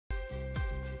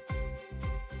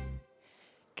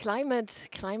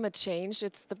Climate change,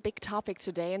 it's the big topic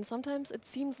today, and sometimes it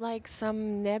seems like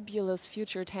some nebulous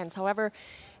future tense. However,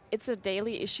 it's a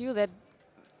daily issue that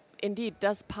indeed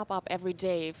does pop up every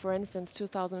day. For instance,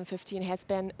 2015 has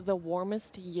been the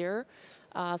warmest year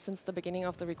since the beginning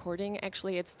of the recording.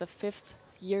 Actually, it's the 5th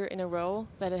year in a row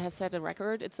that it has set a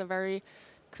record. It's a very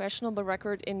questionable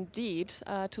record indeed.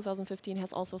 2015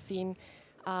 has also seen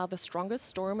the strongest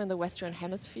storm in the Western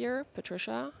Hemisphere,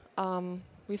 Patricia.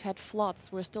 We've had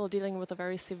floods. We're still dealing with a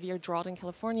very severe drought in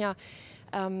California.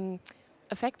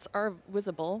 Effects are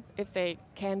visible if they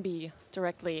can be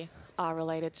directly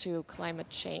related to climate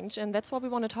change. And that's what we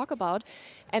want to talk about.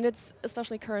 And it's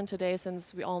especially current today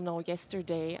since we all know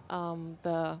yesterday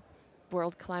the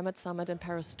World Climate Summit in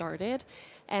Paris started.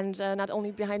 And not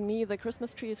only behind me, the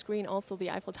Christmas tree is green, also the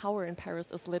Eiffel Tower in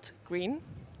Paris is lit green.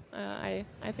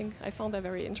 I think I found that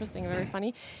very interesting, very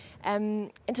funny.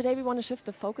 And today we want to shift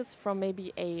the focus from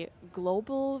maybe a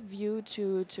global view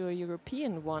to a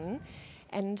European one.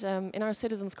 And in our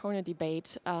Citizens' Corner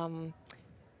debate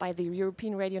by the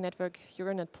European radio network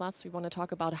Euranet Plus, we want to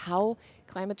talk about how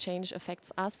climate change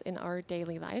affects us in our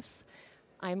daily lives.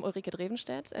 I'm Ulrike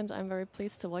Drevenstedt, and I'm very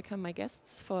pleased to welcome my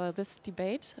guests for this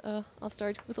debate. I'll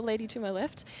start with the lady to my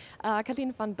left,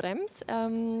 Kathleen van Brempt,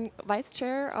 Vice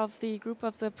Chair of the Group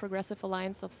of the Progressive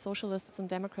Alliance of Socialists and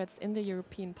Democrats in the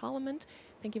European Parliament.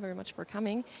 Thank you very much for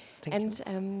coming. Thank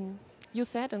you. You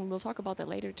said, and we'll talk about that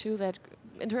later too, that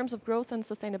in terms of growth and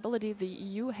sustainability, the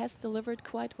EU has delivered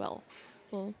quite well.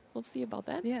 We'll see about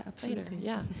that. Yeah, absolutely. Later.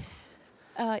 Yeah.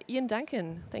 Ian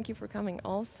Duncan, thank you for coming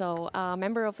also,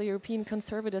 member of the European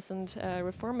Conservatives and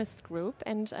Reformists group.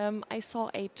 And I saw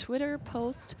a Twitter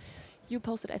post you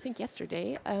posted, I think,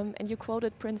 yesterday, and you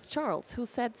quoted Prince Charles, who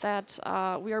said that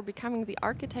we are becoming the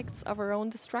architects of our own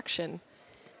destruction.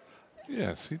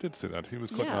 Yes, he did say that. He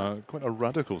was quite a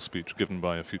radical speech given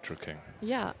by a future king.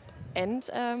 Yeah. And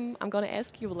I'm going to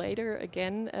ask you later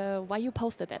again why you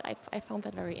posted that. I found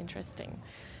that very interesting.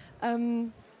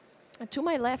 To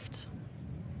my left,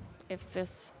 if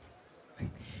this...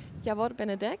 Javor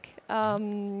Benedek,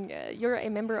 you're a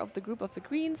member of the Group of the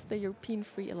Greens, the European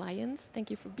Free Alliance. Thank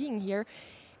you for being here.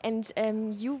 And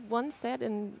you once said,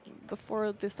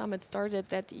 before the summit started,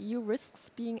 that the EU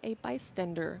risks being a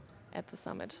bystander at the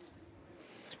summit.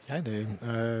 Yeah,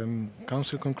 the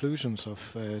Council conclusions of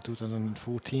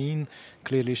 2014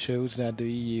 clearly shows that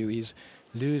the EU is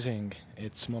losing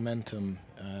its momentum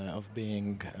of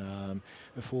being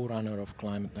a forerunner of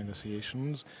climate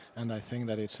negotiations, and I think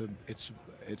that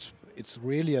it's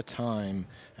really a time,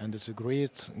 and it's a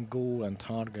great goal and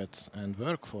target and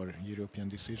work for European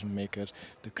decision makers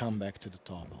to come back to the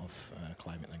top of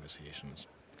climate negotiations.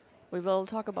 We will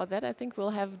talk about that. I think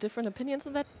we'll have different opinions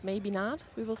on that. Maybe not.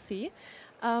 We will see.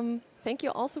 Thank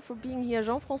you also for being here,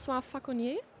 Jean-François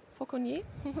Fauconnier.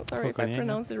 Sorry if I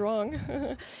pronounced it wrong.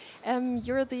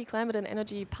 You're the Climate and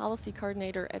Energy Policy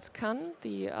Coordinator at CAN,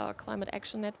 the Climate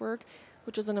Action Network,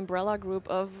 which is an umbrella group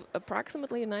of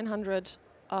approximately 900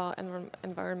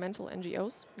 environmental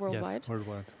NGOs worldwide. Yes,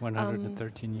 worldwide.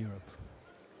 113 in Europe.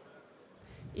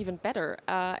 Even better.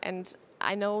 And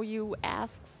I know you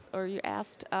asked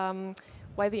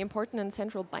why the important and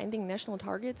central binding national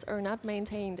targets are not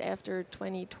maintained after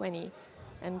 2020.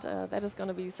 And that is going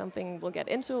to be something we'll get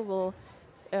into. We'll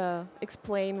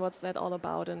explain what's that all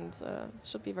about, and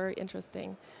should be very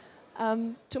interesting.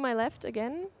 To my left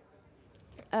again,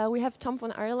 we have Tom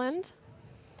van Ireland,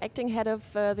 acting head of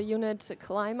the unit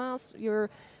Clima. You're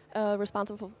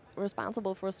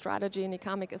responsible for strategy and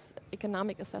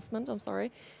economic assessment.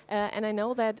 And I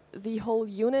know that the whole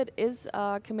unit is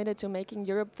committed to making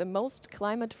Europe the most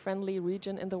climate-friendly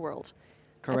region in the world.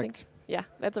 Correct. Yeah,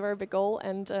 that's a very big goal,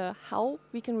 and how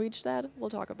we can reach that, we'll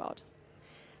talk about.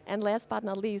 And last but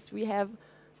not least, we have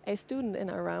a student in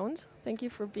our round. Thank you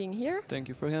for being here. Thank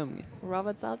you for having me.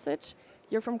 Robert Zalcic,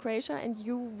 you're from Croatia, and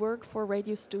you work for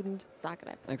Radio Student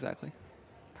Zagreb. Exactly.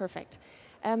 Perfect.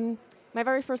 My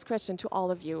very first question to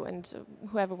all of you, and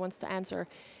whoever wants to answer,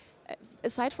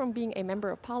 aside from being a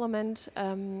member of parliament,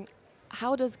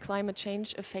 how does climate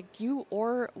change affect you,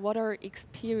 or what are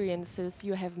experiences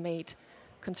you have made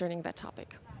concerning that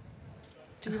topic?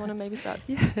 Do you want to maybe start?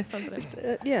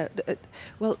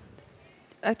 Well,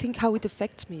 I think how it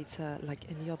affects me, it's like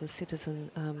any other citizen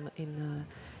in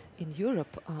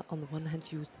Europe. On the one hand,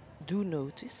 you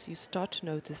start to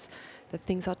notice that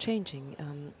things are changing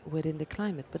within the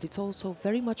climate, but it's also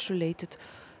very much related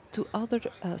to other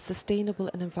sustainable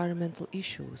and environmental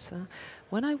issues.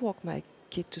 When I walk my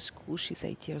kid to school, she's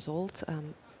 8 years old,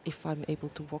 if I'm able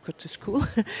to walk her to school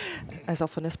as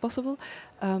often as possible,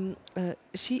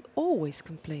 she always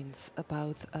complains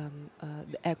about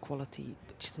the air quality,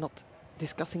 which is not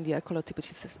discussing the equality, but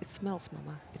she says, it smells,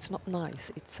 Mama. It's not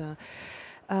nice. It's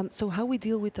so how we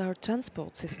deal with our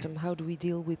transport system, how do we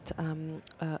deal with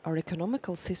our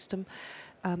economical system,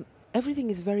 everything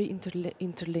is very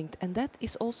interlinked, and that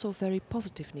is also very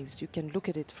positive news. You can look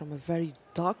at it from a very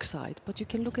dark side, but you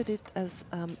can look at it as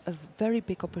a very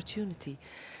big opportunity.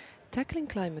 Tackling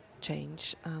climate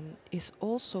change is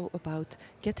also about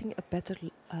getting a better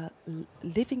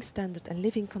living standard and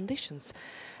living conditions.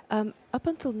 Up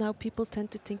until now, people tend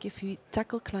to think if we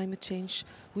tackle climate change,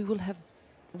 we will have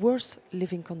worse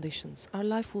living conditions. Our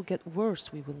life will get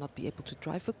worse. We will not be able to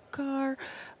drive a car.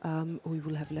 We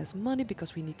will have less money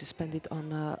because we need to spend it on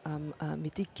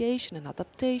mitigation and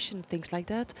adaptation, things like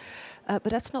that.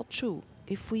 But that's not true.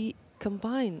 If we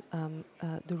combine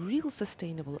the real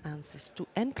sustainable answers to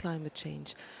end climate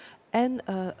change and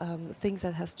things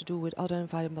that has to do with other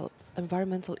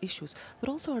environmental issues, but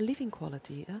also our living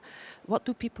quality. What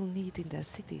do people need in their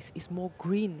cities is more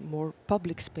green, more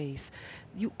public space.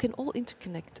 You can all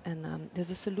interconnect, and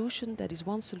there's a solution that is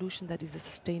one solution that is a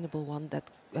sustainable one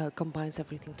that combines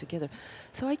everything together.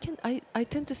 So I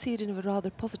tend to see it in a rather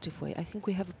positive way. I think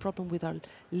we have a problem with our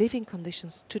living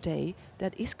conditions today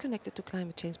that is connected to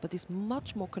climate change, but is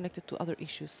much more connected to other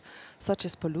issues, such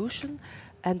as pollution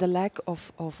and the lack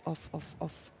of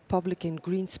public and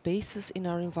green spaces in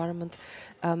our environment.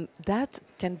 That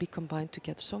can be combined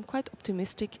together. So I'm quite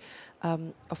optimistic.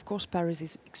 Of course, Paris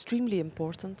is extremely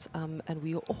important, and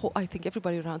we all, I think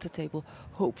everybody around the table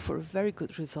hope for a very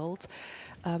good result.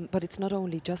 But it's not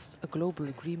only just a global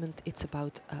agreement, it's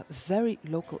about very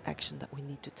local action that we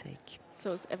need to take.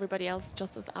 So is everybody else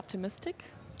just as optimistic,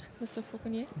 Mr.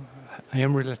 Fauconnier? I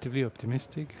am relatively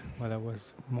optimistic, but I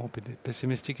was more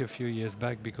pessimistic a few years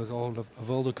back because of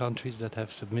all the countries that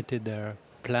have submitted their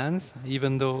plans,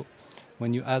 even though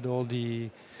when you add all the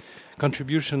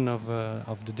contribution of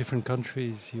the different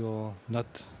countries, you're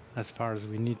not as far as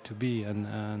we need to be,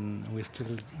 and we're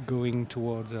still going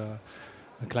towards a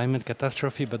climate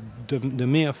catastrophe. But the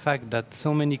mere fact that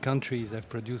so many countries have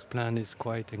produced plans is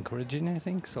quite encouraging, I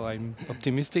think. So I'm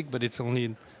optimistic, but it's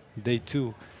only day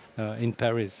 2 in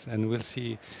Paris, and we'll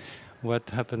see what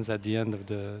happens at the end of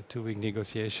the 2-week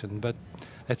negotiation. But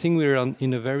I think we're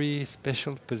in a very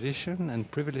special position and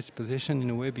privileged position in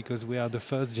a way, because we are the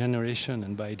first generation,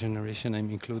 and by generation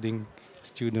I'm including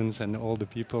students and all the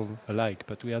people alike,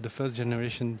 but we are the first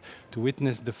generation to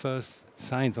witness the first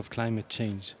signs of climate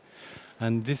change.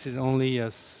 And this is only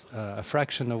a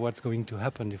fraction of what's going to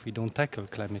happen if we don't tackle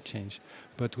climate change.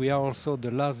 But we are also the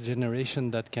last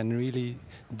generation that can really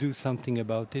do something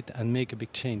about it and make a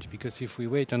big change. Because if we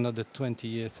wait another 20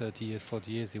 years, 30 years,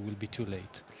 40 years, it will be too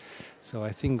late. So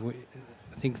I think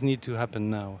things need to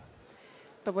happen now.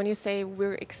 But when you say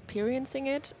we're experiencing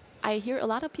it, I hear a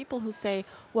lot of people who say,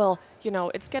 well, you know,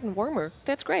 it's getting warmer.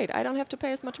 That's great. I don't have to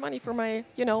pay as much money for my,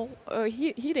 you know,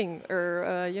 heating,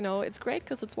 or, you know, it's great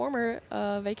because it's warmer.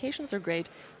 Vacations are great.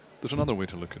 There's another way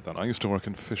to look at that. I used to work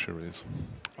in fisheries.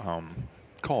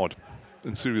 Cod,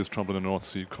 in serious trouble in the North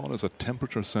Sea. Cod is a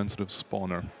temperature-sensitive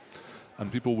spawner.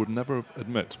 And people would never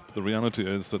admit, but the reality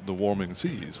is that the warming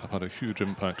seas have had a huge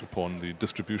impact upon the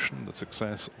distribution, the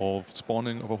success of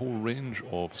spawning of a whole range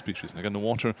of species. And again, the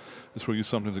water is where you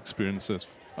sometimes experience this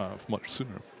much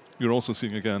sooner. You're also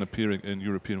seeing, again, appearing in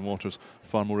European waters,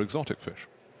 far more exotic fish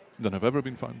than have ever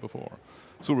been found before.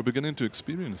 So we're beginning to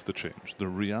experience the change. The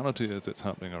reality is it's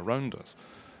happening around us.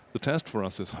 The test for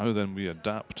us is how then we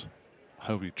adapt,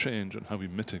 how we change, and how we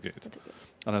mitigate.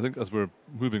 And I think as we're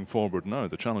moving forward now,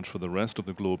 the challenge for the rest of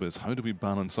the globe is how do we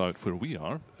balance out where we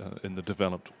are in the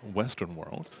developed Western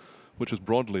world, which has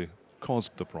broadly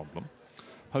caused the problem.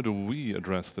 How do we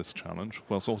address this challenge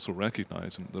whilst also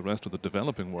recognizing the rest of the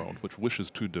developing world, which wishes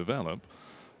to develop,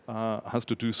 has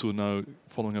to do so now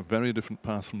following a very different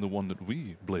path from the one that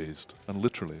we blazed, and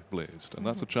literally blazed. And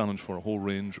that's a challenge for a whole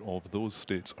range of those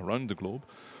states around the globe,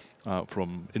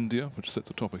 from India, which sits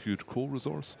atop a huge coal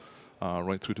resource,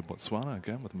 right through to Botswana,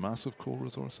 again, with massive coal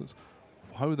resources.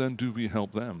 How then do we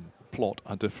help them plot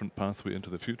a different pathway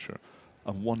into the future,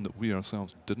 and one that we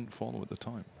ourselves didn't follow at the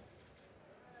time?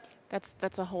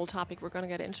 That's a whole topic we're going to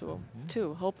get into,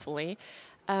 too, hopefully.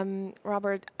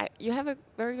 Robert, you have a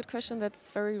very good question that's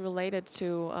very related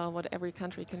to what every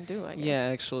country can do, I guess. Yeah,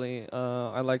 actually,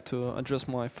 I'd like to address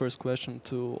my first question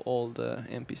to all the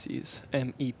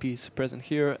MEPs present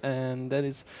here, and that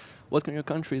is, what can your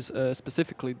countries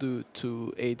specifically do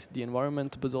to aid the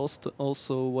environment, but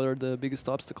also what are the biggest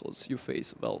obstacles you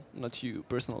face? Well, not you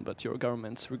personally, but your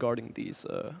governments regarding these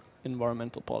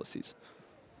environmental policies.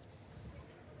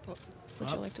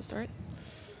 Would you like to start?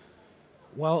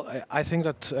 Well, I think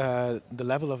that the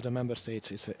level of the member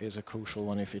states is a crucial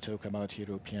one if you talk about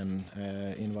European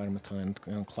environmental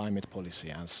and climate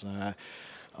policy. As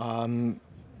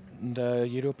the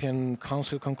European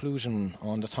Council conclusion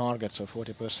on the targets of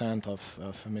 40%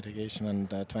 of mitigation and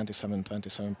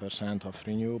 27% of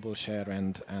renewable share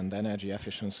and energy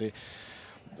efficiency.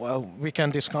 Well, we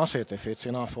can discuss it if it's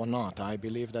enough or not. I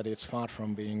believe that it's far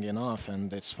from being enough,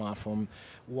 and it's far from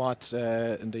what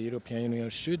the European Union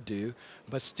should do.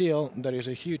 But still, there is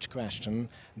a huge question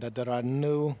that there are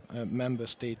no member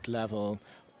state level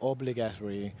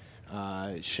obligatory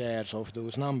shares of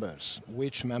those numbers.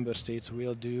 Which member states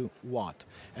will do what?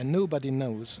 And nobody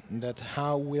knows that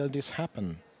how will this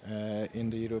happen in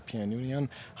the European Union,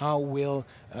 how will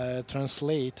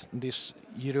translate this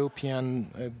European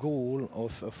goal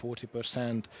of a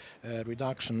 40%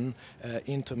 reduction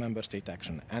into member state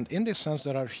action. And in this sense,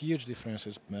 there are huge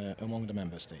differences among the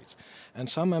member states. And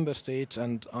some member states,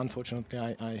 and unfortunately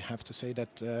I have to say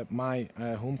that my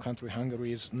home country,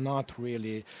 Hungary, is not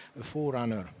really a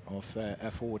forerunner of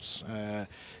efforts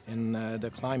in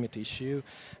the climate issue.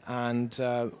 And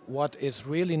what is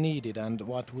really needed and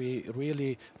what we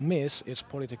really miss is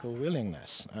political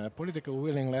willingness. Political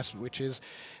willingness which is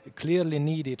clearly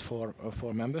needed for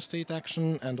member state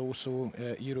action and also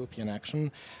European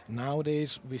action.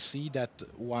 Nowadays we see that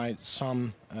while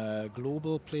some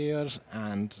global players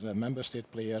and member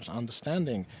state players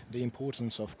understanding the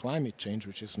importance of climate change,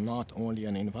 which is not only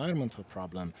an environmental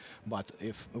problem, but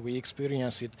if we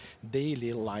experience it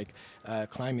daily, like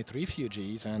climate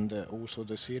refugees, and also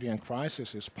the Syrian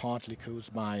crisis is partly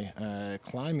caused by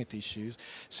climate issues,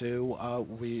 so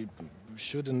we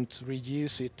shouldn't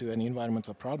reduce it to an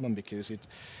environmental problem, because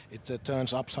it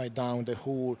turns upside down the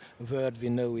whole world we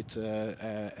know it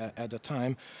at the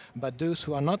time. But those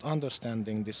who are not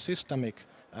understanding the systemic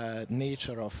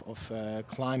nature of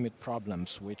climate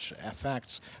problems which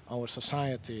affects our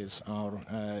societies, our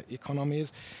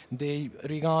economies, they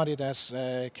regard it, as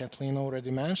Kathleen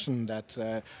already mentioned,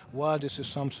 that while this is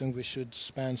something we should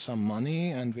spend some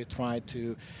money, and we try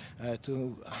to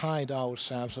hide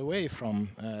ourselves away from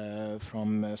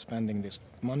spending this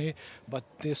money, but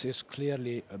this is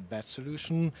clearly a bad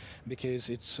solution, because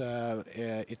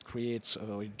it creates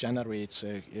or it generates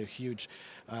a huge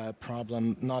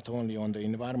problem, not only on the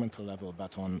environmental level,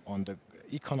 but on the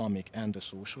economic and the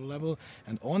social level.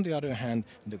 And on the other hand,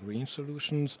 the green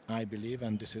solutions, I believe,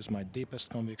 and this is my deepest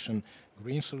conviction,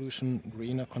 green solution,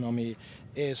 green economy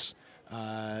is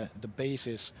the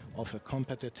basis of a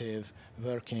competitive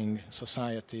working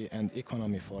society and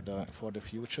economy for the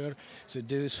future. So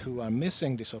those who are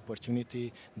missing this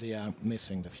opportunity, they are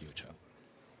missing the future.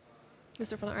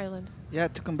 Mr. van Ireland. Yeah,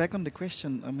 to come back on the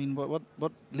question, I mean,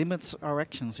 what limits our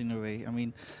actions in a way? I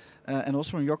mean, and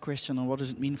also on your question on what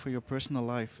does it mean for your personal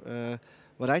life?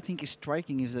 What I think is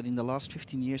striking is that in the last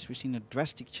 15 years we've seen a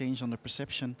drastic change on the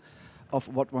perception of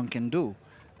what one can do.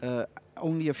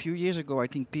 Only a few years ago, I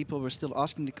think people were still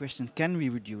asking the question, can we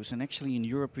reduce? And actually in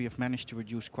Europe we have managed to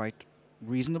reduce quite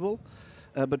reasonable.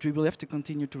 But we will have to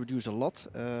continue to reduce a lot.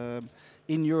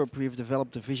 In Europe we have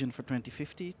developed a vision for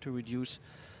 2050 to reduce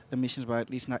emissions by at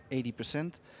least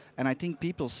 80%, and I think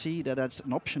people see that that's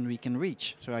an option we can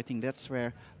reach. So I think that's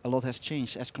where a lot has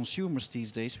changed. As consumers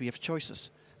these days, we have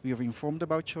choices. We are informed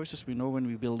about choices. We know when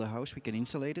we build a house, we can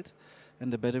insulate it,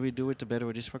 and the better we do it, the better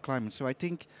it is for climate. So I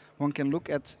think one can look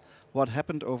at what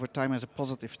happened over time as a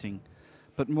positive thing.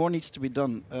 But more needs to be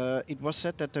done. It was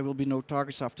said that there will be no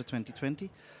targets after 2020.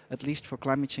 At least for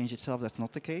climate change itself, that's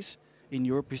not the case. In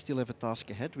Europe, we still have a task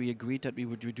ahead. We agreed that we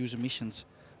would reduce emissions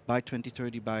by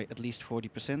 2030 by at least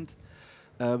 40%.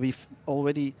 We've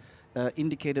already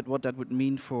indicated what that would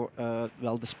mean for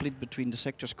well, the split between the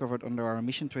sectors covered under our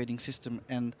emission trading system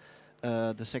and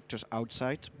the sectors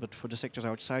outside. But for the sectors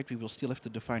outside, we will still have to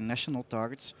define national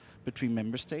targets between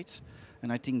member states.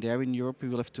 And I think there in Europe we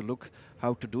will have to look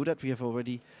how to do that. We have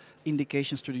already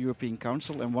indications to the European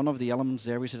Council, and one of the elements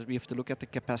there is that we have to look at the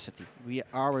capacity. We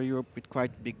are a Europe with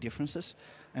quite big differences,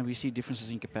 and we see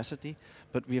differences in capacity,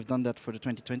 but we have done that for the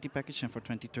 2020 package, and for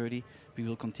 2030 we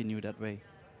will continue that way.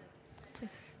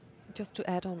 Please. Just to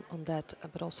add on that,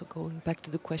 but also going back to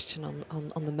the question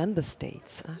on the member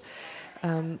states.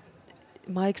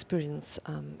 My experience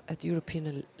at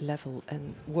European level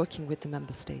and working with the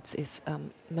member states is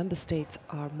member states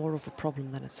are more of a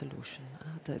problem than a solution.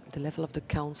 The level of the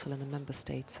council and the member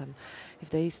states,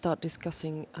 if they start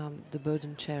discussing the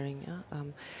burden sharing,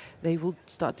 they will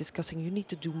start discussing, you need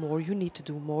to do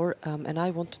more, and I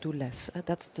want to do less.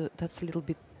 That's a little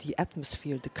bit the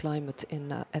atmosphere, the climate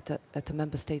at the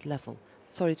member state level.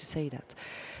 Sorry to say that.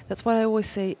 That's why I always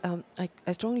say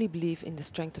I strongly believe in the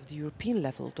strength of the European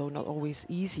level, though not always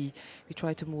easy. We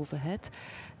try to move ahead.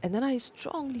 And then I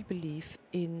strongly believe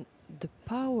in the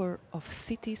power of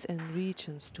cities and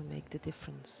regions to make the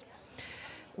difference.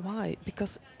 Why?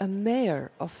 Because a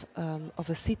mayor of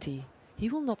a city, he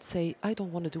will not say, I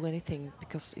don't want to do anything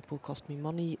because it will cost me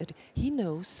money. He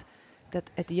knows that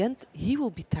at the end he will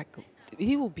be tackled.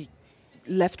 He will be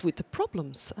left with the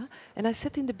problems. And I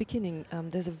said in the beginning,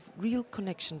 there's a real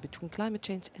connection between climate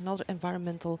change and other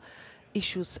environmental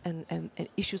issues and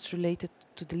issues related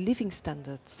to the living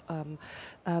standards.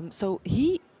 So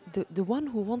the one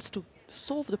who wants to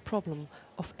solve the problem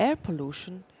of air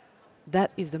pollution,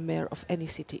 that is the mayor of any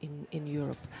city in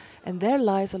Europe. And there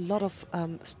lies a lot of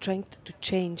strength to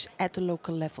change at the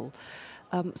local level.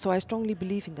 So I strongly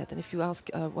believe in that. And if you ask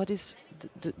what is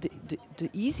the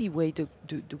easy way to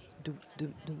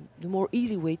the more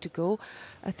easy way to go,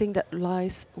 I think that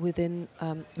lies within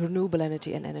renewable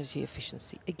energy and energy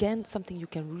efficiency. Again, something you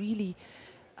can really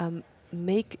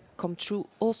make come true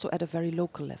also at a very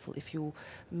local level. If you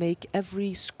make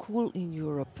every school in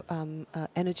Europe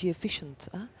energy efficient,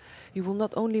 you will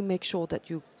not only make sure that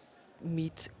you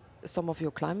meet some of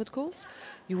your climate goals,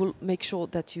 you will make sure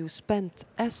that you spend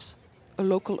as a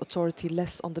local authority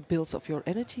less on the bills of your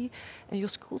energy, and your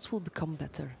schools will become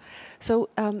better. So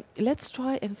let's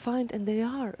try and find, and there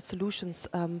are solutions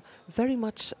very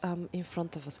much in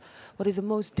front of us. What is the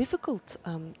most difficult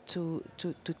to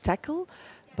tackle,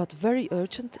 but very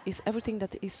urgent, is everything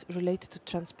that is related to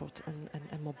transport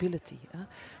and mobility.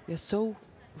 We are so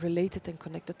related and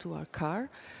connected to our car.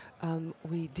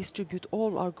 We distribute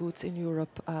all our goods in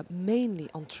Europe mainly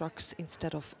on trucks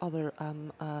instead of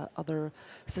other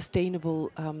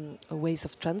sustainable ways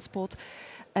of transport.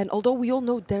 And although we all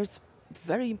know there's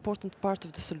very important part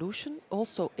of the solution,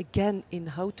 also again in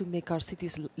how to make our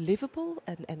cities livable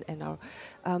and our.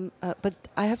 But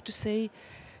I have to say,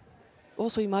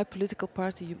 also in my political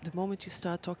party, the moment you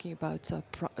start talking about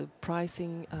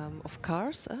pricing of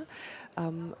cars,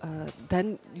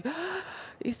 then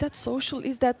is that social?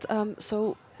 Is that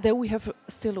so? There we have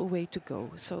still a way to go.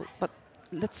 So, but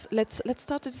let's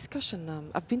start a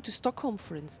discussion. I've been to Stockholm,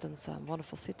 for instance,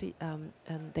 wonderful city,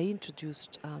 and they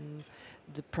introduced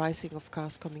the pricing of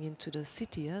cars coming into the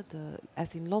city,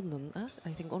 as in London. I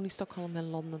think only Stockholm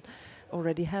and London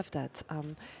already have that.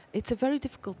 It's a very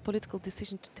difficult political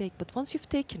decision to take, but once you've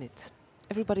taken it,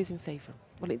 everybody's in favor.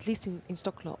 Well, at least in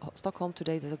Stockholm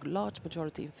today, there's a large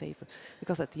majority in favor,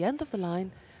 because at the end of the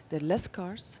line, there are less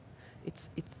cars.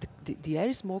 The air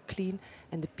is more clean,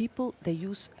 and the people, they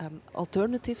use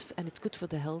alternatives, and it's good for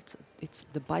the health. It's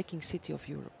the biking city of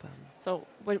Europe. So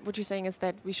what you're saying is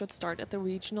that we should start at the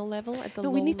regional level, at the no,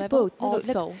 low we need level. both.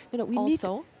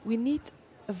 We need Also,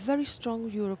 a very strong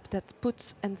Europe that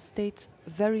puts and states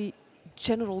very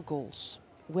general goals.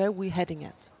 Where we're heading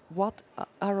at. What are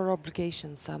our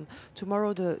obligations?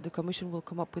 Tomorrow the Commission will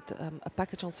come up with a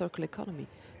package on circular economy.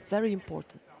 Very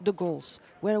important. The goals.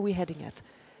 Where are we heading at?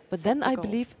 But then I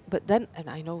believe, and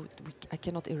I know I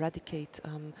cannot eradicate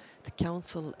the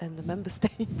Council and the Member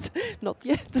States, not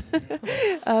yet.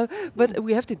 But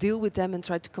we have to deal with them and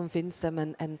try to convince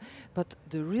them. But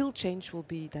the real change will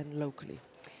be then locally.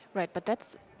 right, but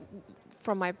that's,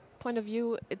 from my point of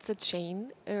view, it's a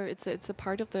chain, or it's a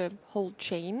part of the whole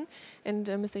chain. And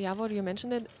Mr. Javor, you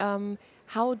mentioned it.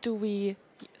 How do we,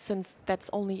 since that's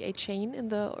only a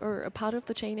chain or a part of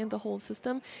the chain in the whole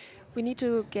system, we need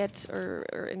to get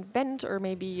or invent or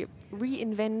maybe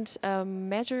reinvent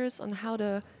measures on how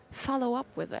to follow up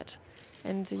with it.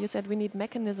 And you said we need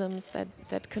mechanisms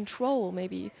that control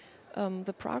maybe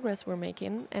the progress we're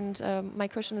making. And my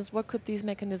question is, what could these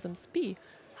mechanisms be?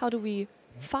 How do we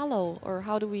follow, or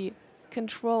how do we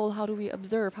control, how do we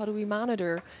observe, how do we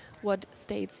monitor what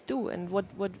states do and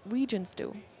what regions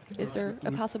do? Is there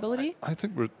a possibility? I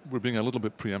think we're being a little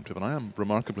bit preemptive, and I am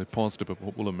remarkably positive about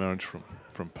what will emerge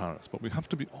from Paris. But we have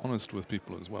to be honest with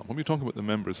people as well. When we talk about the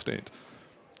member state,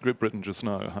 Great Britain just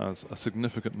now has a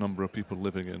significant number of people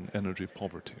living in energy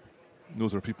poverty.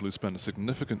 Those are people who spend a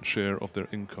significant share of their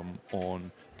income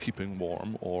on keeping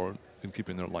warm or in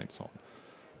keeping their lights on.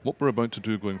 What we're about to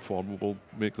do going forward will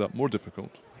make that more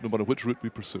difficult, no matter which route we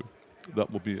pursue.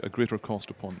 That will be a greater cost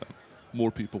upon them.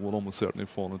 More people will almost certainly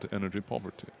fall into energy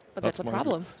poverty. But that's a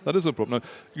problem. That is a problem. Now,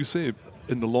 you say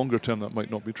in the longer term that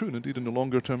might not be true, and indeed in the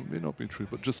longer term it may not be true.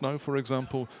 But just now, for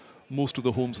example, most of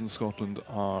the homes in Scotland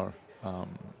are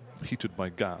heated by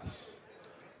gas.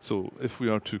 So if we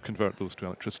are to convert those to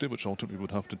electricity, which ultimately we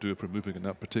would have to do if we're moving in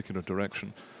that particular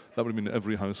direction, that would mean that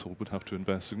every household would have to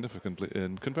invest significantly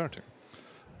in converting.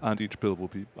 and each bill will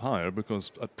be higher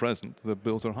because at present the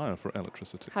bills are higher for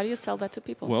electricity. How do you sell that to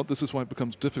people? Well, this is why it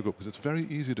becomes difficult, because it's very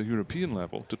easy at a European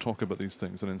level to talk about these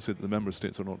things and then say that the member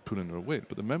states are not pulling their weight.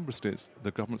 But the member states,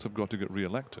 the governments have got to get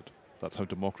re-elected. That's how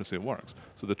democracy works.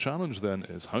 So the challenge then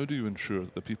is, how do you ensure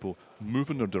that the people move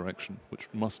in their direction, which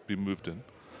must be moved in,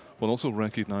 while also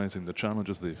recognising the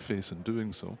challenges they face in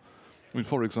doing so? I mean,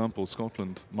 for example,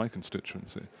 Scotland, my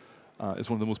constituency, is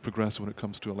one of the most progressive when it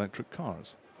comes to electric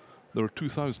cars. There are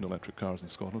 2,000 electric cars in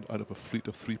Scotland out of a fleet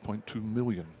of 3.2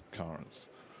 million cars.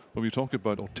 When we talk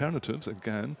about alternatives,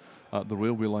 again, the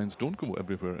railway lines don't go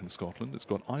everywhere in Scotland. It's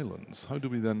got islands. How do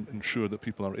we then ensure that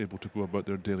people are able to go about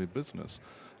their daily business?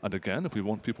 And again, if we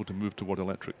want people to move toward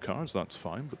electric cars, that's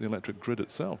fine, but the electric grid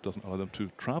itself doesn't allow them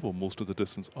to travel most of the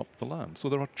distance up the land. So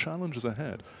there are challenges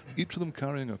ahead, each of them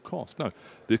carrying a cost. Now,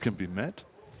 they can be met.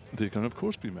 They can, of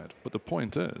course, be met. But the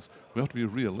point is, we have to be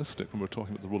realistic when we're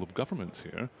talking about the role of governments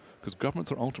here, because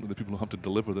governments are ultimately the people who have to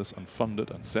deliver this and fund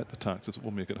it and set the taxes that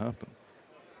will make it happen.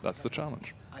 That's the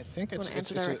challenge. I think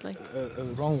it's a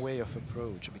wrong way of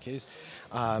approach, because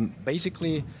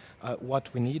basically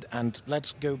what we need, and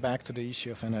let's go back to the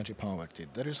issue of energy poverty.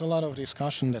 There is a lot of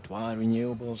discussion that why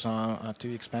renewables are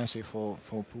too expensive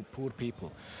for poor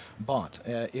people. But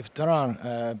if there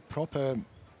are proper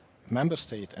member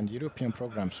state and European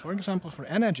programs, for example, for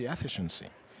energy efficiency,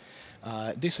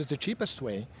 this is the cheapest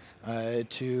way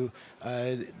to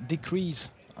decrease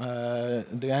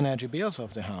the energy bills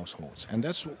of the households, and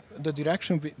that's the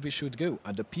direction we should go.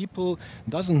 The people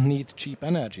doesn't need cheap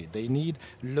energy, they need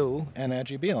low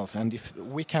energy bills, and if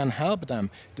we can help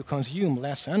them to consume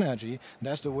less energy,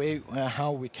 that's the way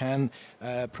how we can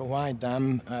provide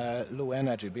them low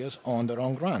energy bills on the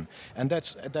long run. And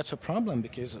that's a problem,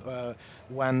 because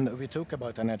when we talk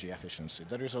about energy efficiency,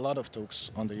 there is a lot of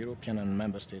talks on the European and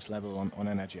member states level on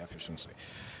energy efficiency,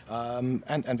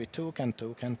 and we talk and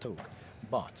talk and talk.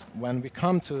 But when we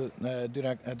come to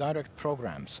direct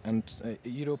programs and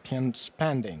European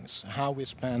spendings, how we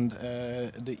spend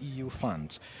the EU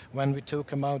funds, when we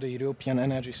talk about the European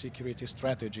Energy Security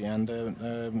Strategy and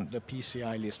the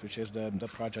PCI list, which is the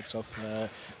projects of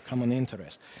common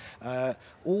interest,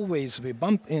 always we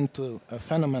bump into a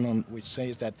phenomenon which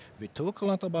says that we talk a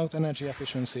lot about energy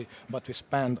efficiency, but we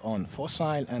spend on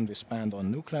fossil and we spend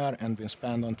on nuclear and we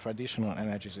spend on traditional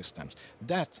energy systems.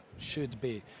 That should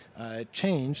be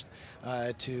changed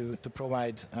to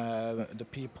provide the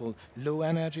people low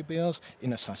energy bills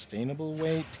in a sustainable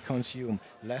way, to consume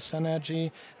less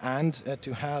energy, and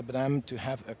to help them to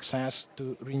have access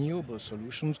to renewable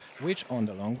solutions, which on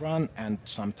the long run, and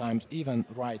sometimes even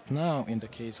right now in the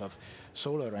case of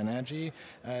solar energy,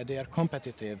 they are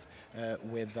competitive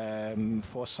with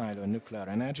fossil or nuclear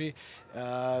energy.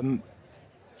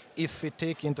 If we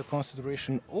take into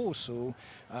consideration also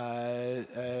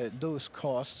those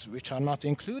costs which are not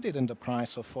included in the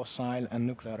price of fossil and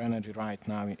nuclear energy right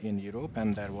now in Europe,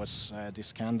 and there was this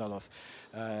scandal of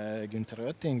Günther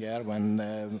Oettinger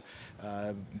when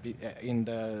in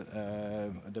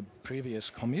the previous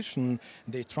commission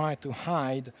they tried to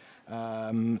hide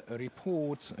a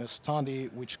report, a study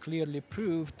which clearly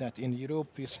proved that in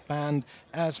Europe we spend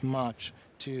as much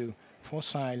to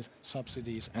fossil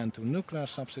subsidies and to nuclear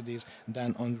subsidies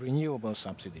than on renewable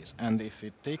subsidies. And if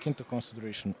we take into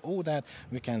consideration all that,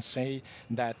 we can say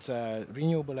that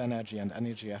renewable energy and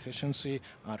energy efficiency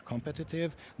are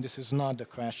competitive. This is not the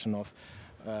question of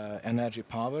energy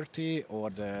poverty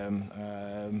or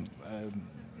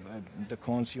the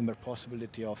consumer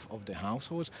possibility of the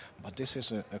households, but this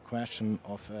is a question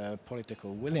of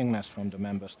political willingness from the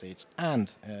member states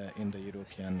and in the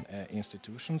European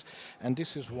institutions, and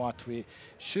this is what we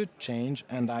should change.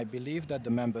 And I believe that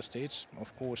the member states,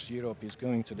 of course Europe is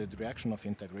going to the direction of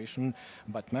integration,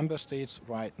 but member states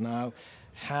right now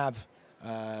have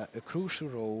a crucial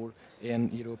role in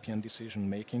European decision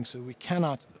making, so we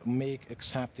cannot make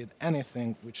accepted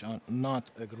anything which are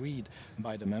not agreed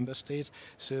by the member states,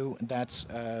 so that's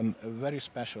a very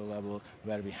special level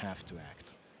where we have to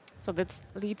act. So this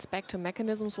leads back to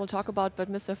mechanisms we'll talk about,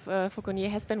 but Mr. Fauconnier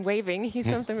has been waving. He's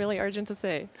something really urgent to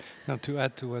say. Now, to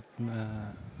add to what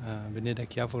Benedek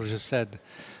Javor just said,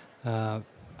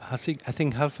 I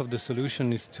think half of the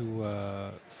solution is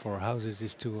to for houses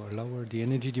is to lower the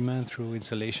energy demand through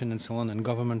insulation and so on, and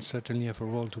governments certainly have a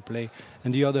role to play.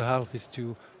 And the other half is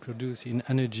to produce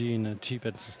energy in a cheap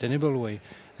and sustainable way.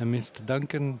 Mr.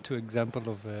 Duncan to example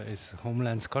of his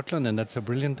homeland Scotland, and that's a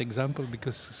brilliant example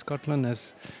because Scotland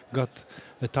has got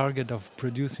a target of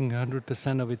producing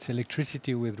 100% of its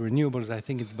electricity with renewables. I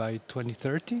think it's by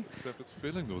 2030. Except it's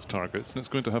failing those targets, and it's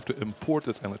going to have to import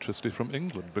its electricity from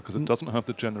England because it doesn't have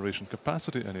the generation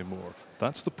capacity anymore.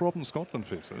 That's the problem Scotland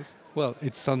faces. Well,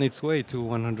 it's on its way to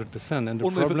 100%, and the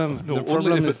Only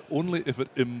problem is only if it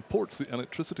imports the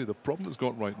electricity. The problem it's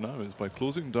got right now is by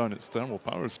closing down its thermal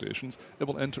power stations, it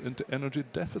will enter into energy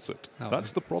deficit.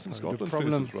 That's the problem Scotland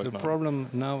faces right now. The problem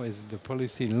now is the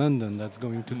policy in London that's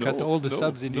going to cut all the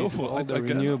subsidies for all the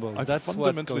renewables. That's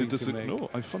what's going to make. No,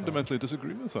 I fundamentally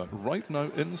disagree with that. Right now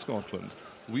in Scotland,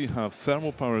 we have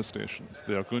thermal power stations.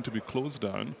 They are going to be closed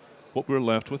down. What we're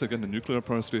left with, again, the nuclear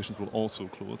power stations will also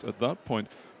close. At that point,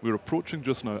 we're approaching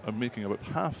just now and making about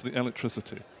half the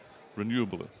electricity,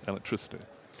 renewable electricity.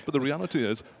 But the reality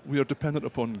is we are dependent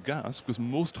upon gas because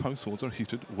most households are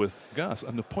heated with gas.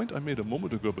 And the point I made a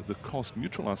moment ago about the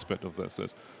cost-neutral aspect of this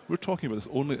is we're talking about this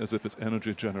only as if it's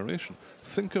energy generation.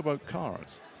 Think about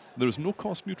cars. There is no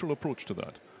cost-neutral approach to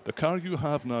that. The car you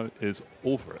have now is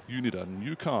over. You need a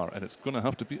new car, and it's going to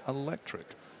have to be electric.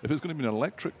 If it's going to be an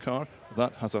electric car,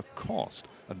 that has a cost.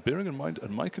 And bearing in mind,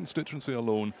 in my constituency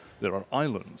alone, there are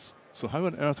islands. So how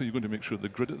on earth are you going to make sure the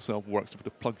grid itself works if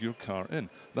you plug your car in?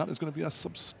 That is going to be a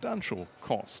substantial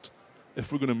cost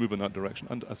if we're going to move in that direction.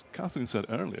 And as Kathleen said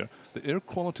earlier, the air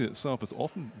quality itself is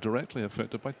often directly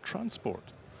affected by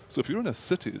transport. So if you're in a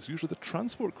city, it's usually the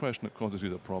transport question that causes you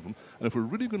the problem. And if we're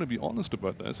really going to be honest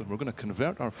about this and we're going to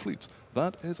convert our fleets,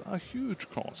 that is a huge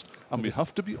cost. And we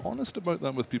have to be honest about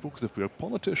that with people, because if we are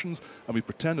politicians and we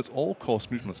pretend it's all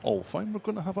cost neutral, it's all fine, we're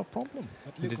going to have a problem.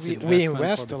 Look, we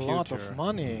invest a lot of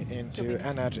money into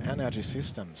energy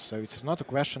systems. So it's not a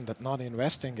question that not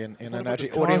investing in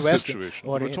energy or investing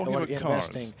or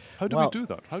investing. How do we do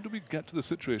that? How do we get to the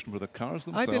situation where the cars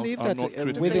themselves I believe are that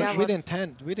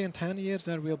not within 10 years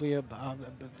there will be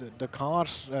the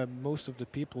cars most of the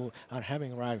people are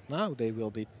having right now, they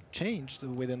will be changed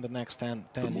within the next 10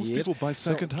 but years. most people buy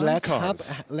second-hand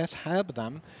cars. Let's help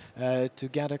them to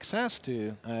get access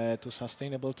to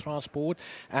sustainable transport,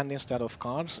 and instead of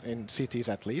cars in cities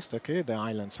at least, okay, the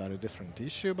islands are a different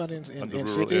issue, but in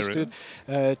cities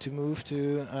to move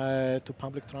to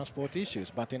public transport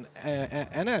issues. But in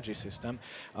energy system,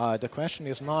 the question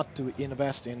is not to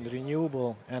invest in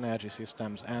renewable energy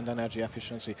systems and energy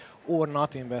efficiency or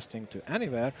not investing to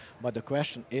anywhere, but the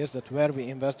question is that where we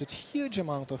invested huge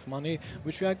amount of money,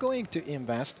 which we are going to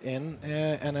invest in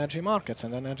energy markets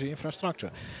and energy infrastructure.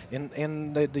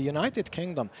 In the United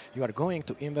Kingdom, you are going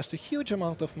to invest a huge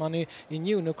amount of money in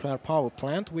new nuclear power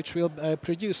plant, which will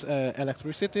produce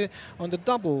electricity on the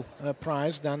double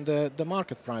price than the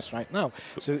market price right now.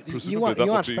 But so you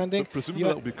are spending. Presumably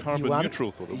that will be carbon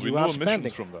neutral, though. There will be no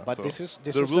emissions from that. But so this is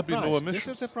there the will be price. no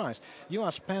emissions. This is the price. You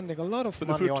are spending a lot of but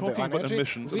money if we're on the talking about energy.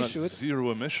 emissions and that's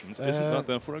zero emissions, isn't that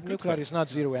therefore a good nuclear thing? is not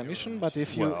zero emission, but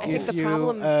if you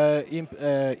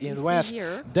invest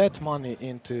that money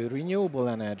into renewable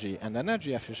energy and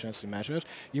energy efficiency measures,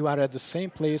 you are at the same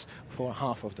place for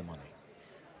half of the money.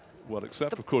 Well,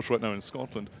 except, of course, right now in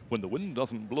Scotland, when the wind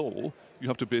doesn't blow, you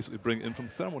have to basically bring it in from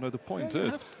thermal. Now, the point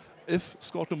is, if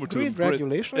Scotland were to grid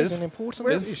regulation is an important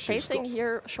issue. We're facing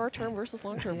here short-term versus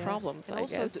long-term problems, and I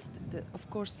also guess. of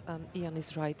course, Ian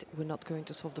is right. We're not going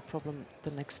to solve the problem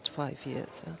the next 5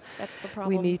 years. That's the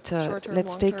problem. We need short-term,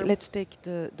 let's take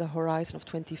the horizon of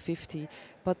 2050.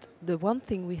 But the one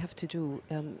thing we have to do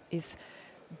is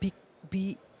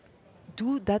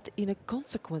do that in a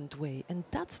consequent way, and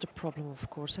that's the problem. Of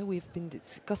course, we've been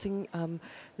discussing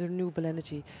the renewable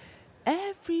energy.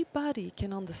 Everybody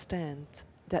can understand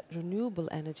that renewable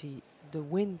energy, the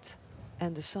wind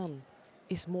and the sun,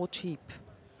 is more cheap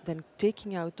than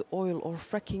taking out the oil or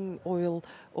fracking oil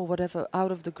or whatever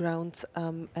out of the ground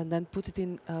and then put it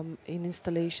in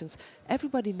installations.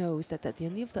 Everybody knows that at the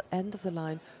end of the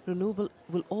line, renewable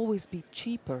will always be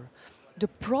cheaper. The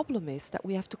problem is that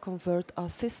we have to convert our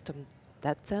system.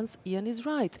 That sense, Ian is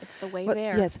right. It's the way but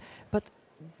there. Yes, but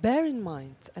bear in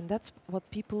mind, and that's what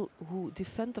people who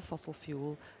defend the fossil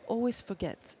fuel always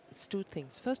forget, it's two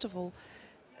things. First of all,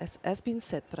 as has been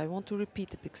said, but I want to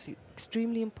repeat it because it's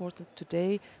extremely important,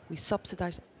 today we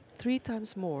subsidize 3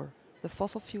 times more the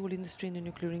fossil fuel industry and the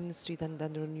nuclear industry than the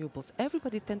renewables.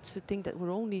 Everybody tends to think that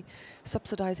we're only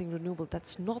subsidizing renewable.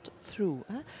 That's not true.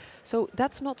 So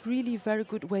that's not really a very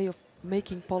good way of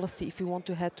making policy if we want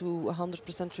to head to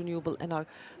 100% renewable and our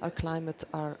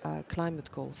climate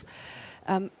goals.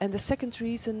 And the second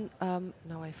reason,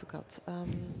 now I forgot.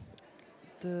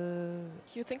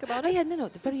 You think about it? Yeah, no,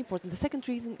 very important. The second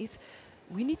reason is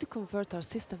we need to convert our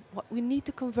system. We need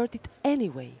to convert it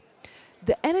anyway.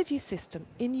 The energy system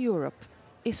in Europe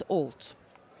is old.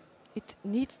 It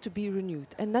needs to be renewed.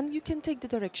 And then you can take the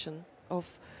direction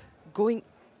of going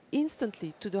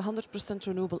instantly to the 100%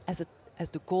 renewable as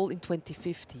the goal in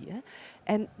 2050,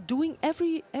 and doing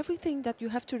everything that you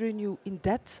have to renew in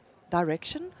that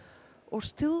direction, or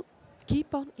still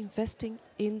keep on investing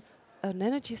in an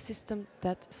energy system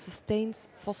that sustains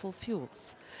fossil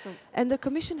fuels. So And the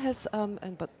Commission has,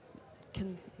 but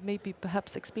can maybe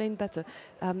perhaps explain better,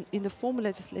 in the former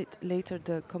legislator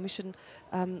the Commission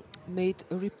made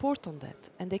a report on that,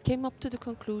 and they came up to the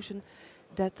conclusion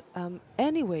that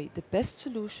anyway the best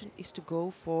solution is to go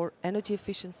for energy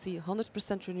efficiency,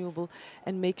 100% renewable,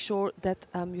 and make sure that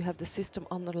you have the system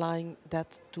underlying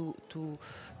that to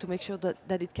make sure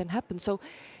that it can happen. So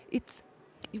it's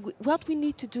what we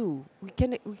need to do.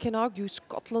 We can argue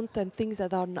Scotland and things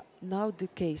that are now the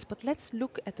case, but let's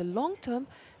look at the long term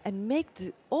and make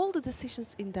all the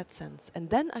decisions in that sense, and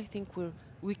then I think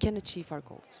we can achieve our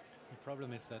goals. The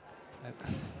problem is that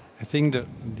I think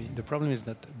the problem is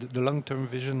that the long-term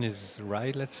vision is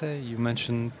right. Let's say you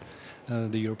mentioned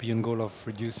the European goal of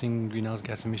reducing greenhouse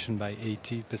gas emission by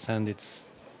 80%. It's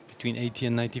between 80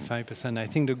 and 95%. I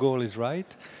think the goal is right,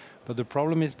 but the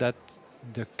problem is that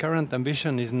the current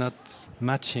ambition is not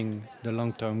matching the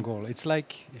long-term goal. It's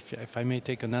like, if I may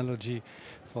take an analogy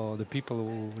for the people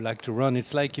who like to run,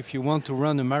 it's like if you want to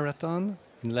run a marathon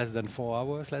in less than 4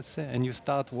 hours, let's say, and you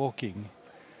start walking,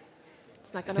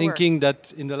 it's not going to thinking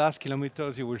that in the last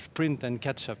kilometers you will sprint and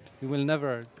catch up. You will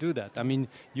never do that. I mean,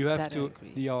 you have That I to,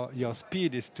 agree. your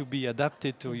speed is to be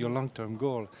adapted to your long-term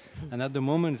goal. And at the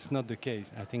moment it's not the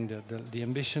case. I think that the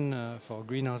ambition for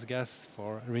greenhouse gas,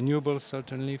 for renewables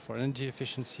certainly, for energy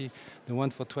efficiency, the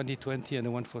one for 2020 and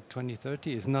the one for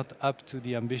 2030 is not up to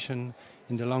the ambition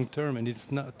in the long term, and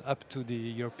it's not up to the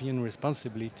European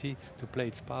responsibility to play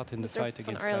its part in the fight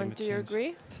against climate change. Do you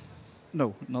agree?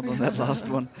 No, not on that last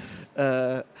one.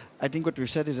 I think what we've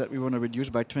said is that we want to reduce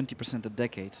by 20% a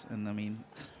decade. And I mean,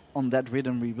 on that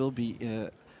rhythm, we will be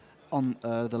on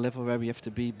the level where we have to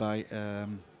be by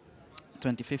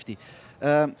 2050.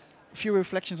 Few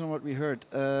reflections on what we heard.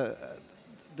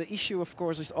 The issue, of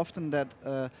course, is often that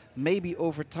maybe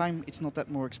over time it's not that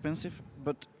more expensive,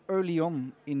 but early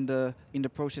on in the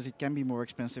process it can be more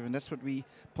expensive. And that's what we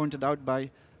pointed out by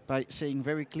saying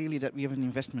very clearly that we have an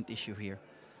investment issue here.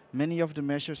 Many of the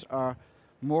measures are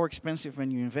more expensive when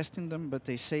you invest in them, but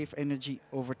they save energy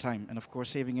over time. And of course,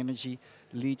 saving energy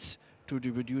leads to the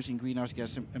reducing greenhouse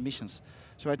gas emissions.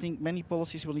 So I think many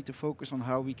policies will need to focus on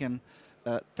how we can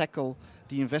tackle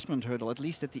the investment hurdle, at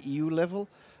least at the EU level.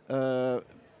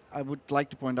 I would like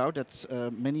to point out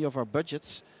that many of our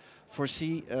budgets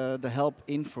foresee the help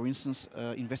in, for instance,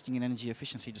 investing in energy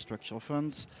efficiency, the structural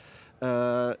funds,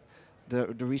 the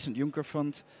recent Juncker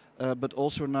Fund, but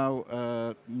also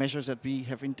now measures that we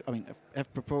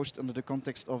have proposed under the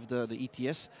context of the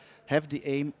ETS have the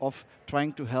aim of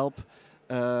trying to help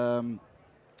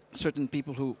certain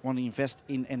people who want to invest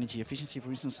in energy efficiency, for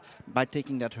instance, by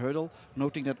taking that hurdle,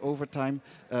 noting that over time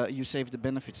you save the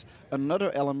benefits.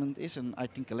 Another element is, and I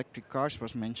think electric cars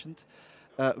was mentioned,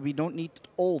 we don't need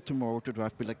all tomorrow to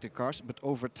drive electric cars, but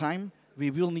over time we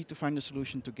will need to find a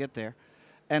solution to get there.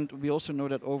 And we also know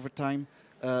that over time,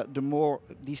 the more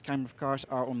these kind of cars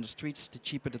are on the streets, the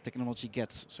cheaper the technology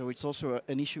gets. So it's also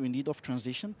an issue indeed of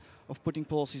transition, of putting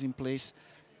policies in place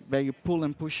where you pull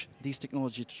and push these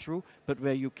technologies through, but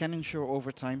where you can ensure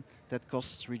over time that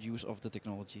costs reduce of the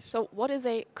technologies. So what is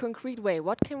a concrete way?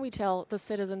 What can we tell the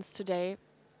citizens today?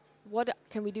 What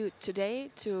can we do today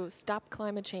to stop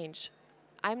climate change?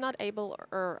 I'm not able,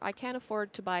 or I can't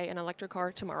afford to buy an electric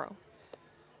car tomorrow.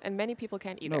 And many people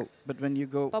can't either. No, but when you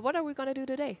go... But what are we going to do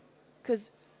today? Because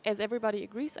as everybody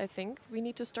agrees, I think, we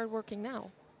need to start working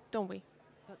now, don't we?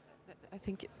 But I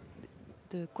think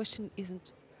the question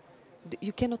isn't...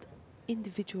 You cannot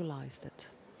individualize that.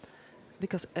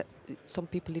 Because some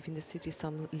people live in the city,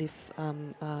 some live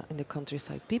in the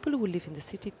countryside. People who live in the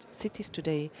cities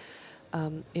today,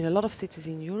 in a lot of cities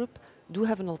in Europe, do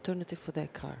have an alternative for their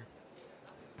car.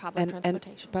 Public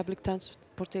transportation. And public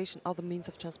transportation, other means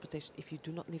of transportation. If you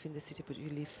do not live in the city, but you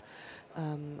live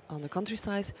on the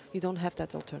countryside, you don't have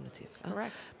that alternative.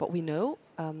 Correct. But we know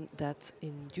that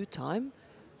in due time,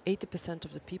 80%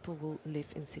 of the people will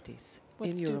live in cities.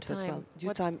 What's in due Europe as well.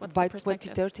 what's By the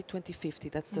perspective? 2030, 2050.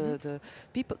 That's the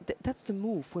people. That's the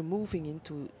move. We're moving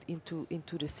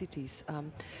into the cities.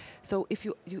 So if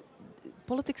you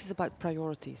politics is about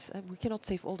priorities. We cannot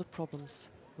save all the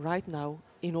problems right now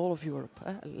in all of Europe,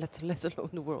 let alone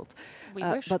the world. We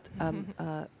wish. But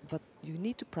you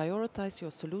need to prioritize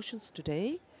your solutions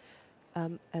today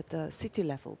at the city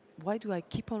level. Why do I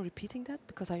keep on repeating that?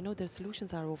 Because I know their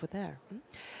solutions are over there.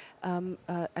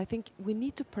 I think we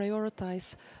need to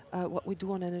prioritize what we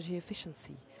do on energy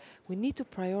efficiency. We need to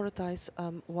prioritize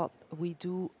what we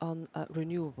do on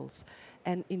renewables.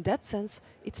 And in that sense,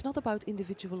 it's not about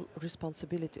individual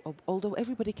responsibility, although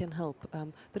everybody can help,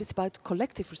 but it's about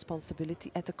collective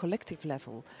responsibility at a collective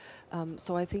level.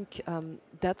 So I think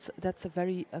that's a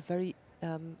very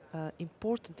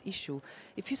important issue.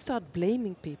 If you start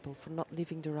blaming people for not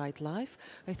living the right life,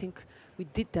 I think we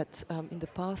did that in the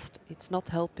past. It's not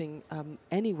helping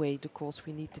anyway the course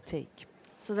we need to take.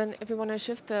 So then if we want to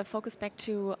shift the focus back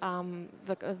to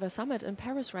the summit in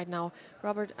Paris right now,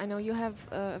 Robert, I know you have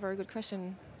a very good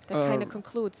question that kind of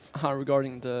concludes.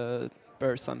 Regarding the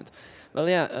Paris summit. Well,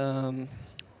 yeah,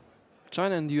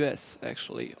 China and the US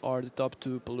actually are the top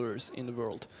 2 polluters in the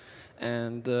world.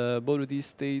 And both of these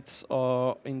states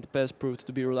are in the past proved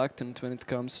to be reluctant when it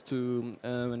comes to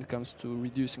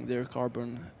reducing their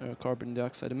carbon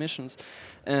dioxide emissions.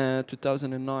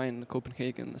 2009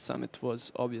 Copenhagen summit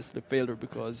was obviously a failure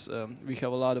because we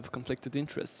have a lot of conflicted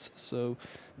interests. So,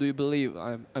 do you believe?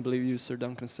 I believe you, Sir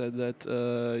Duncan, said that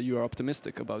you are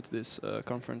optimistic about this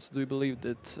conference. Do you believe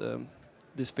that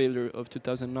this failure of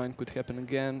 2009 could happen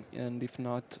again? And if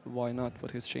not, why not?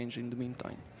 What has changed in the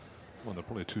meantime? Well, there are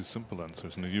probably 2 simple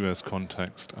answers. In the US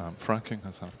context, fracking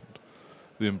has happened.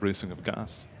 The embracing of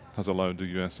gas has allowed the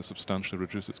US to substantially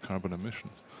reduce its carbon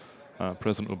emissions.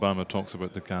 President Obama talks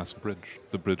about the gas bridge,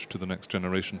 the bridge to the next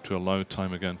generation to allow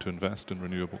time again to invest in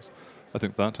renewables. I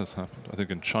think that has happened. I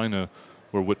think in China,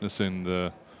 we're witnessing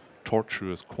the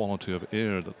tortuous quality of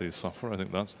air that they suffer. I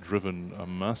think that's driven a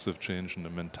massive change in the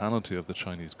mentality of the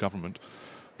Chinese government.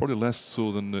 Probably less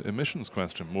so than the emissions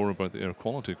question, more about the air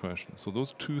quality question. So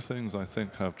those 2 things, I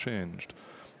think, have changed.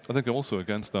 I think also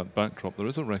against that backdrop, there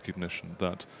is a recognition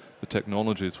that the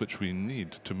technologies which we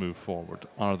need to move forward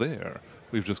are there.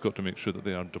 We've just got to make sure that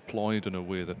they are deployed in a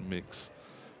way that makes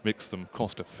them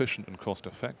cost efficient and cost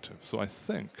effective. So I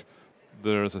think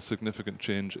there is a significant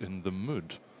change in the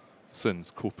mood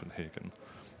since Copenhagen.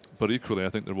 But equally, I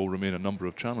think there will remain a number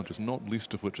of challenges, not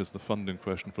least of which is the funding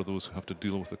question for those who have to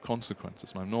deal with the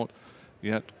consequences. And I'm not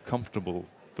yet comfortable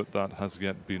that that has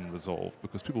yet been resolved,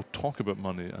 because people talk about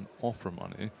money and offer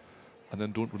money and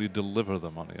then don't really deliver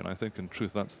the money. And I think, in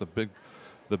truth, that's the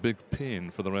big pain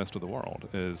for the rest of the world,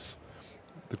 is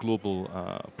the global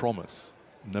promise,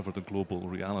 never the global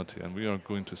reality. And we are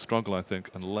going to struggle, I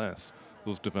think, unless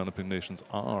those developing nations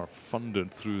are funded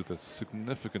through the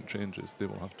significant changes they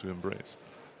will have to embrace.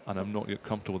 And I'm not yet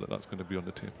comfortable that that's going to be on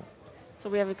the table. So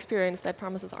we have experienced that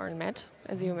promises aren't met,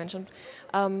 as you mentioned.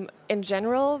 In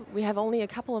general, we have only a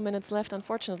couple of minutes left,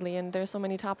 unfortunately, and there's so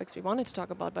many topics we wanted to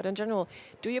talk about. But in general,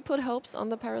 do you put hopes on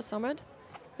the Paris summit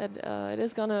that it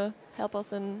is going to help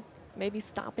us in maybe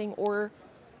stopping or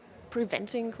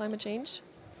preventing climate change?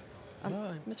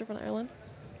 Mr. van Ireland?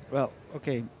 Well,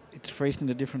 okay, it's phrased in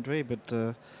a different way,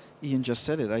 but Ian just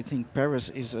said it. I think Paris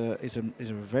is a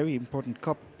very important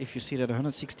COP. If you see that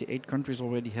 168 countries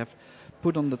already have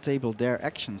put on the table their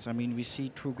actions. I mean, we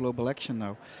see true global action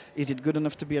now. Is it good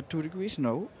enough to be at 2 degrees?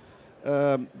 No.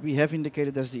 We have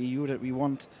indicated as the EU that we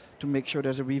want to make sure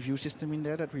there's a review system in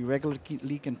there, that we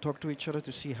regularly can talk to each other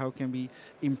to see how can we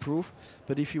improve.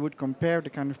 But if you would compare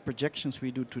the kind of projections we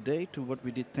do today to what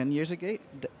we did 10 years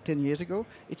ago,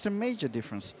 it's a major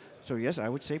difference. So yes, I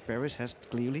would say Paris has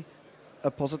clearly a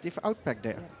positive outpack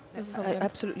there. Yeah. I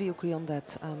absolutely agree on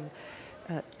that.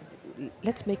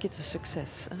 Let's make it a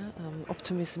success.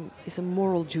 Optimism is a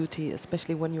moral duty,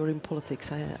 especially when you're in politics.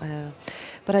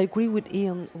 But I agree with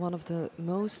Ian, one of the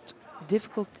most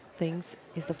difficult things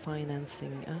is the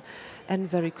financing, and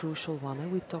very crucial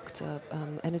one. We talked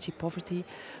energy poverty.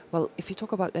 Well, if you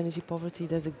talk about energy poverty,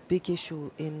 there's a big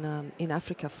issue in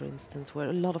Africa, for instance, where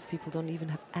a lot of people don't even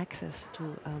have access to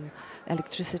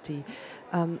electricity.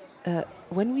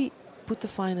 When we put the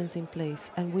finance in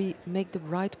place and we make the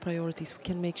right priorities, we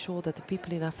can make sure that the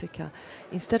people in Africa,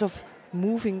 instead of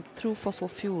moving through fossil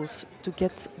fuels to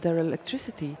get their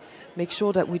electricity, make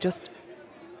sure that we just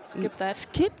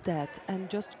skip that and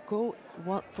just go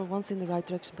for once in the right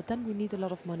direction. But then we need a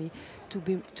lot of money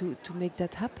to make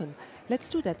that happen. Let's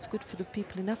do that. It's good for the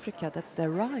people in Africa. That's their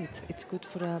right. It's good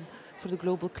for the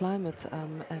global climate,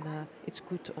 and it's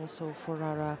good also for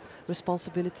our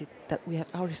responsibility that we have,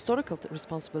 our historical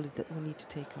responsibility that we need to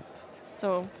take up.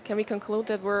 So can we conclude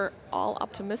that we're all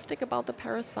optimistic about the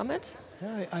Paris summit?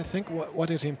 Yeah, I think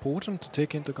what is important to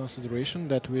take into consideration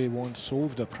that we won't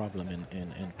solve the problem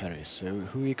in Paris. So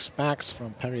who expects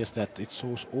from Paris that it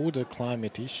solves all the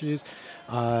climate issues,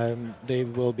 they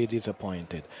will be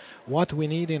disappointed. What we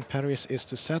need in Paris is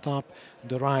to set up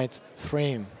the right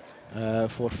frame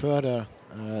for further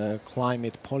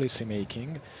climate policy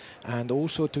making, and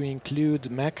also to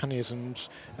include mechanisms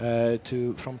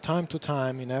to, from time to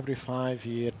time, in every 5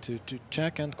 years, to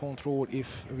check and control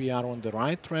if we are on the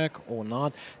right track or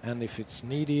not, and if it's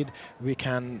needed, we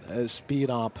can speed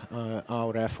up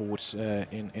our efforts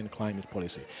in climate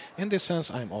policy. In this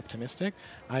sense, I'm optimistic.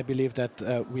 I believe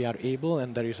that we are able,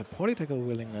 and there is a political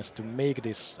willingness to make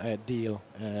this deal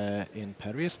in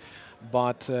Paris.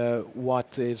 But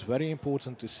what is very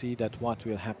important to see that what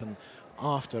will happen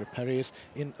after Paris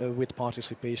with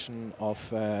participation of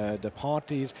the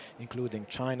parties, including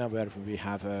China, where we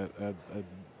have a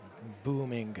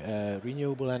booming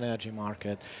renewable energy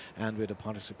market, and with the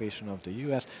participation of the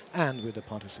US and with the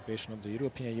participation of the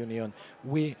European Union,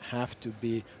 we have to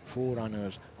be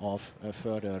forerunners of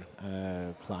further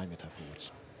climate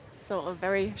efforts. So a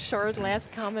very short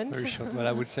last comment. Very short. Well,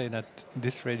 I would say that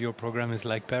this radio program is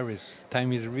like Paris.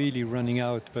 Time is really running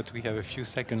out, but we have a few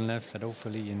seconds left, and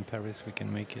hopefully in Paris we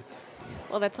can make it.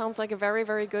 Well, that sounds like a very,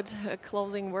 very good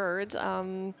closing word.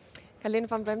 Kathleen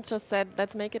van Brempt just said,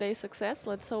 let's make it a success.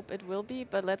 Let's hope it will be,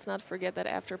 but let's not forget that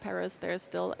after Paris there's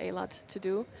still a lot to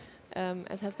do.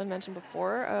 As has been mentioned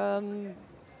before,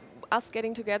 us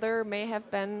getting together may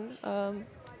have been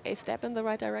a step in the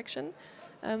right direction.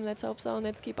 Let's hope so, and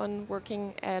let's keep on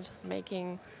working at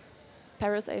making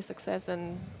Paris a success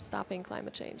and stopping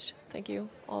climate change. Thank you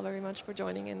all very much for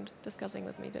joining and discussing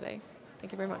with me today.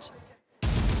 Thank you very much.